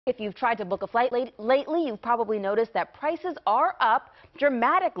If you've tried to book a flight lately, you've probably noticed that prices are up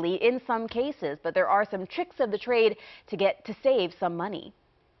dramatically in some cases, but there are some tricks of the trade to save some money.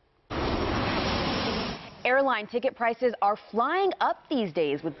 Airline ticket prices are flying up these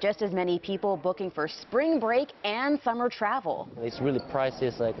days with just as many people booking for spring break and summer travel. It's really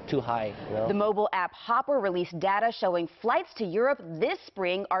prices like too high, you know? The mobile app Hopper released data showing flights to Europe this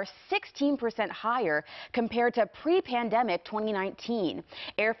spring are 16% higher compared to pre-pandemic 2019.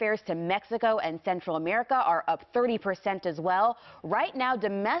 Airfares to Mexico and Central America are up 30% as well. Right now,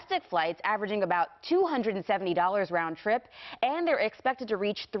 domestic flights averaging about $270 round trip, and they're expected to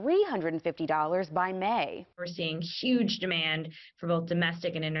reach $350 by May. We're seeing huge demand for both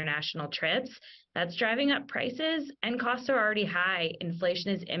domestic and international trips. That's driving up prices, and costs are already high.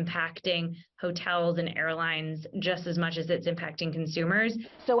 Inflation is impacting hotels and airlines just as much as it's impacting consumers.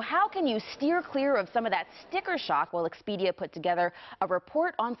 So how can you steer clear of some of that sticker shock? Well, Expedia put together a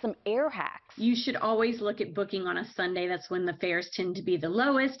report on some air hacks. You should always look at booking on a Sunday. That's when the fares tend to be the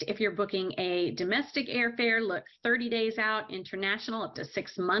lowest. If you're booking a domestic airfare, look 30 days out, international up to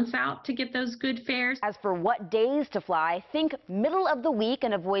 6 months out to get those good fares. As for what days to fly, think middle of the week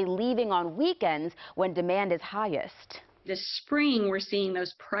and avoid leaving on weekends when demand is highest. This spring, we're seeing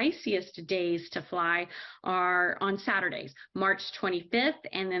those priciest days to fly are on Saturdays, March 25th,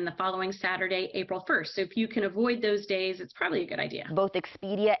 and then the following Saturday, April 1st. So if you can avoid those days, it's probably a good idea. Both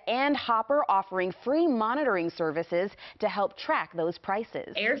Expedia and Hopper offering free monitoring services to help track those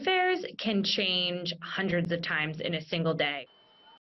prices. Airfares can change hundreds of times in a single day.